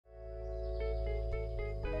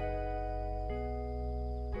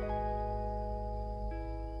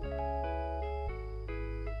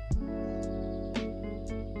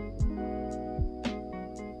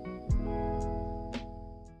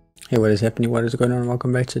Hey, what is happening? What is going on?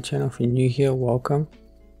 Welcome back to the channel. If you're new here, welcome,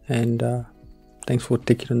 and thanks for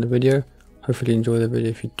clicking on the video. Hopefully you enjoy the video.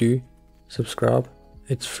 If you do, subscribe.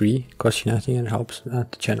 It's free, costs you nothing, and helps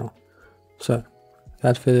out the channel. So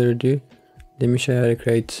without further ado, let me show you how to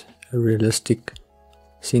create a realistic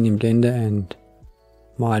scene in Blender and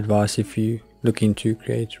my advice if you looking to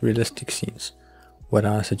create realistic scenes, what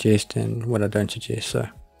I suggest and what I don't suggest. So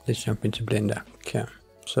let's jump into Blender. Okay,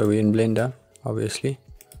 so we're in Blender, obviously.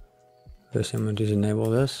 First thing I'm going to do is enable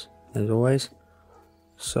this, as always.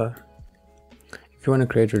 So if you want to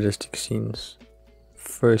create realistic scenes,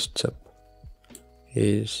 first tip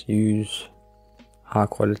is use high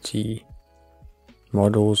quality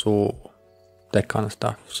models or that kind of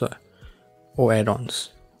stuff, so, or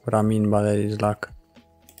add-ons. What I mean by that is, like,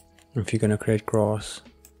 if you're going to create grass,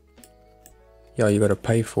 yeah, you got to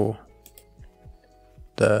pay for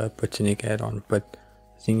the Botaniq add-on, but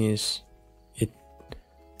the thing is,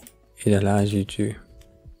 it allows you to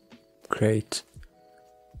create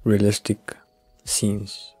realistic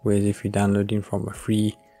scenes, whereas if you're downloading from a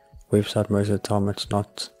free website, most of the time it's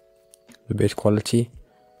not the best quality.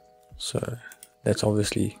 So that's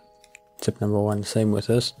obviously tip number one. Same with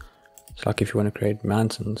this. It's like if you want to create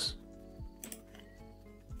mountains,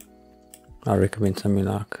 I recommend something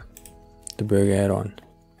like the Burger add-on,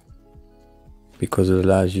 because it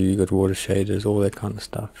allows you got water shaders, all that kind of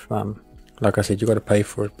stuff. Like I said, you got to pay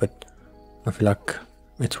for it, but I feel like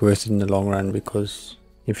it's worth it in the long run, because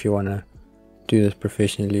if you want to do this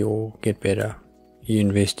professionally or get better, you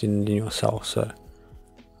invest in yourself. So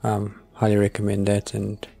highly recommend that.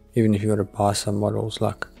 And even if you got to buy some models,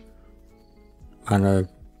 like I know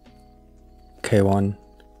K1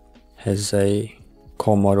 has a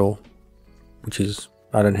car model, which is,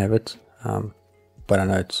 I don't have it, but I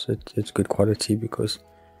know it's good quality because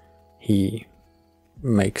he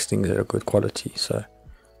makes things that are good quality. So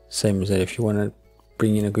same as that, if you want to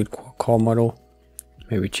bring in a good car model,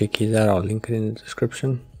 maybe check his out. I'll link it in the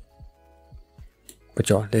description. But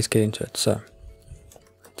yeah, let's get into it. So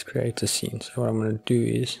let's create a scene. So what I'm going to do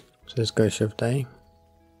is, so let's go Shift A,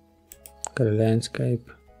 go to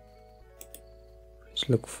landscape, let's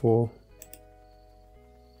look for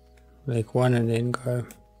Lake 1 and then go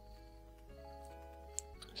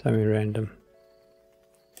something random,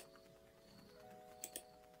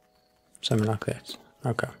 something like that.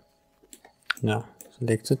 Okay, now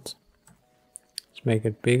select it, let's make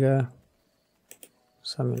it bigger,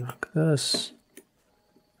 something like this,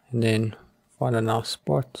 and then find a nice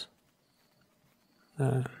spot,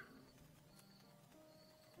 something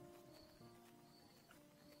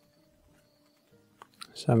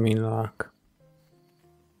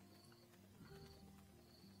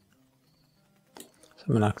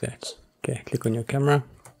like that. Okay, click on your camera,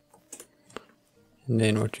 and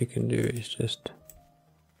then what you can do is just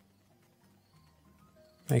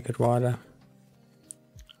make it wider.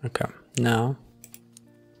 Okay, now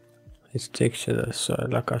let's texture this. So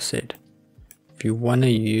like I said, if you want to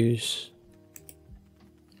use,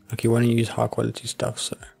 high quality stuff,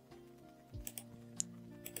 so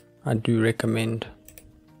I do recommend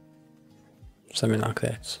something like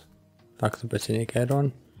that, like the Botaniq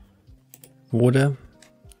add-on. Water,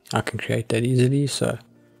 I can create that easily. So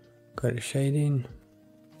go to shading,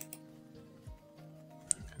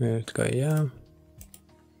 let's go here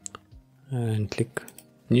and click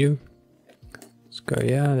new. Let's go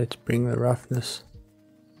here, let's bring the roughness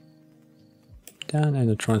down and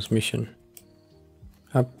the transmission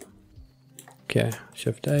up. Okay,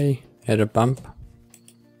 Shift A, add a bump,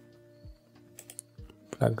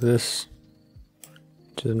 plug this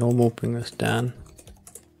to the normal, bring this down,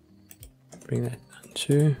 bring that down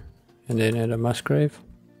too, and then add a Musgrave,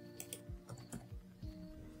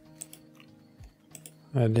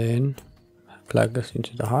 and then plug this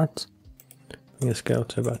into the height, bring the scale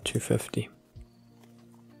to about 250.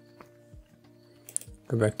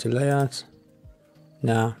 Go back to layout.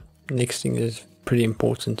 Now next thing is pretty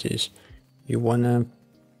important, is you want to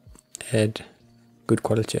add good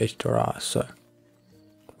quality HDRI. So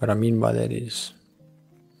what I mean by that is,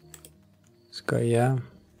 let's go here,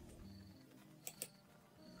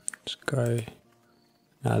 let's go,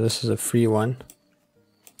 now this is a free one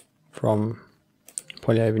from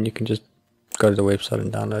Polyhaven. You can just go to the website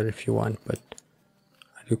and download it if you want, but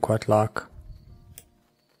I do quite like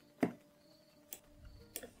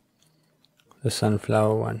the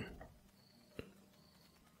sunflower one.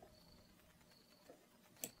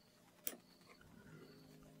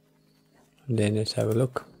 And then let's have a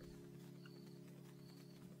look.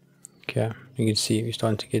 Okay, you can see we're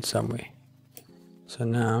starting to get somewhere. So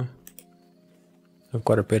now I've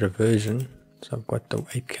got a better version. So I've got the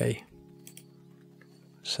 8K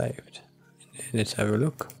saved. And let's have a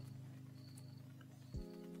look.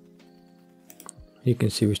 You can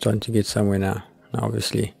see we're starting to get somewhere now. Now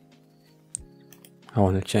obviously I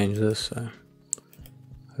want to change this, so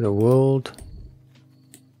the world,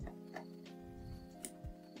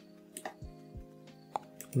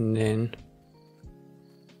 and then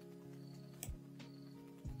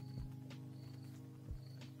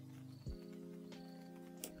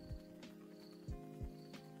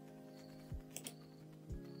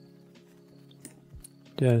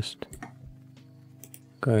just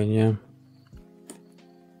go in here.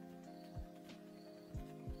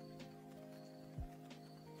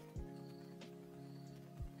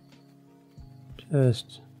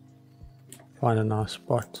 Just find a nice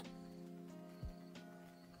spot,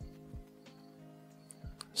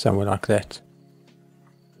 somewhere like that.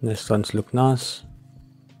 And this starts to look nice.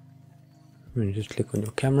 You just click on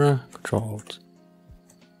your camera, Control-0,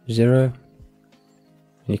 and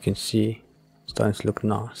you can see it's starting to look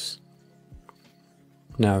nice.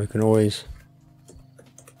 Now we can always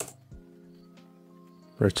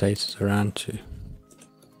rotate it around to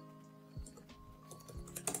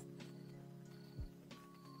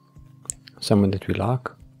somewhere that we like,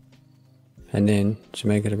 and then to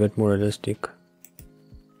make it a bit more realistic,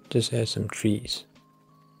 just add some trees.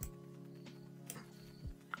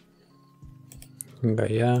 You can go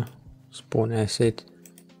here, spawn asset,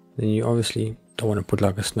 then you obviously don't want to put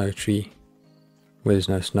like a snow tree where there's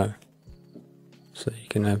no snow, so you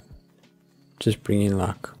can have, just bring in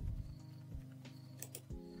like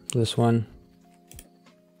this one,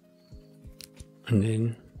 and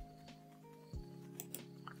then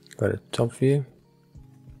go to top view.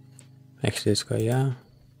 Actually, let's go here,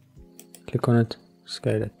 click on it,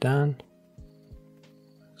 scale it down,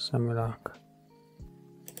 somewhere like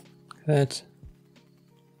that.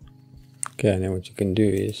 Okay, and then what you can do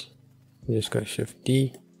is you just go Shift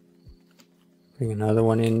D, bring another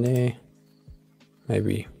one in there,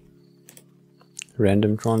 maybe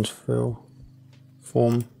random transfer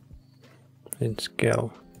form, then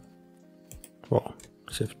scale. Well,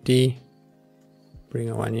 Shift D, bring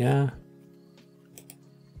a one here,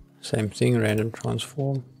 same thing, random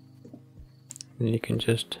transform, and you can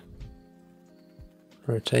just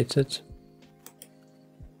rotate it,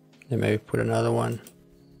 then maybe put another one,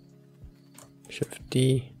 Shift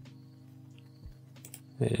D,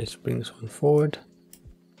 and let's bring this one forward,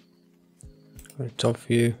 go to top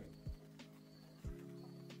view,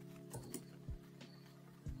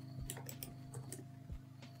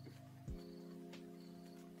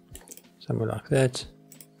 somewhere like that,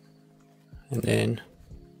 and then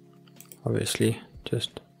obviously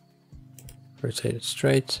just rotate it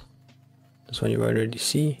straight. This one you won't really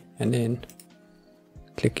see, and then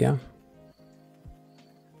click here,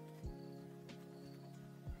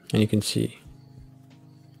 and you can see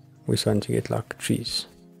we're starting to get like trees,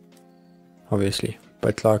 obviously,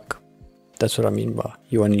 but like that's what I mean by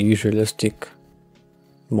you want to use realistic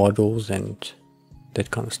models and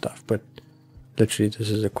that kind of stuff. But literally this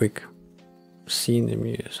is a quick scene. Let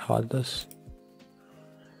me just hide this,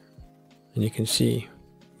 and you can see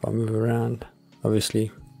if I move around,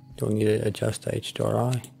 obviously you'll need to adjust the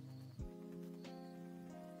HDRI,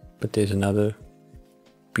 but there's another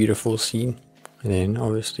beautiful scene. And then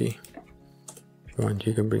obviously if you want,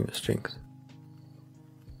 you can bring the strength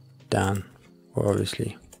down, or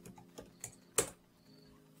obviously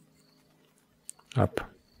up.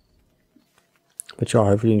 But yeah, I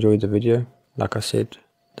hope you enjoyed the video. Like I said,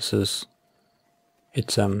 this is,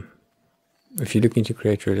 it's if you're looking to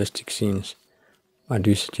create realistic scenes, I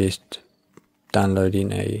do suggest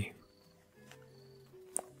downloading a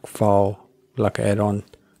file like add-on,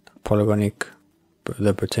 Botaniq,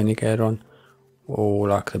 the Botaniq add-on, or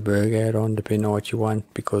like the Berg add-on, depending on what you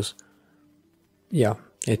want, because yeah,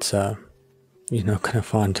 it's you're not gonna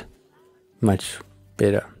find much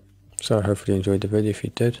better. So hopefully you enjoyed the video. If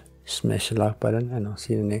you did, smash the like button, and I'll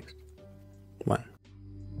see you in the next one.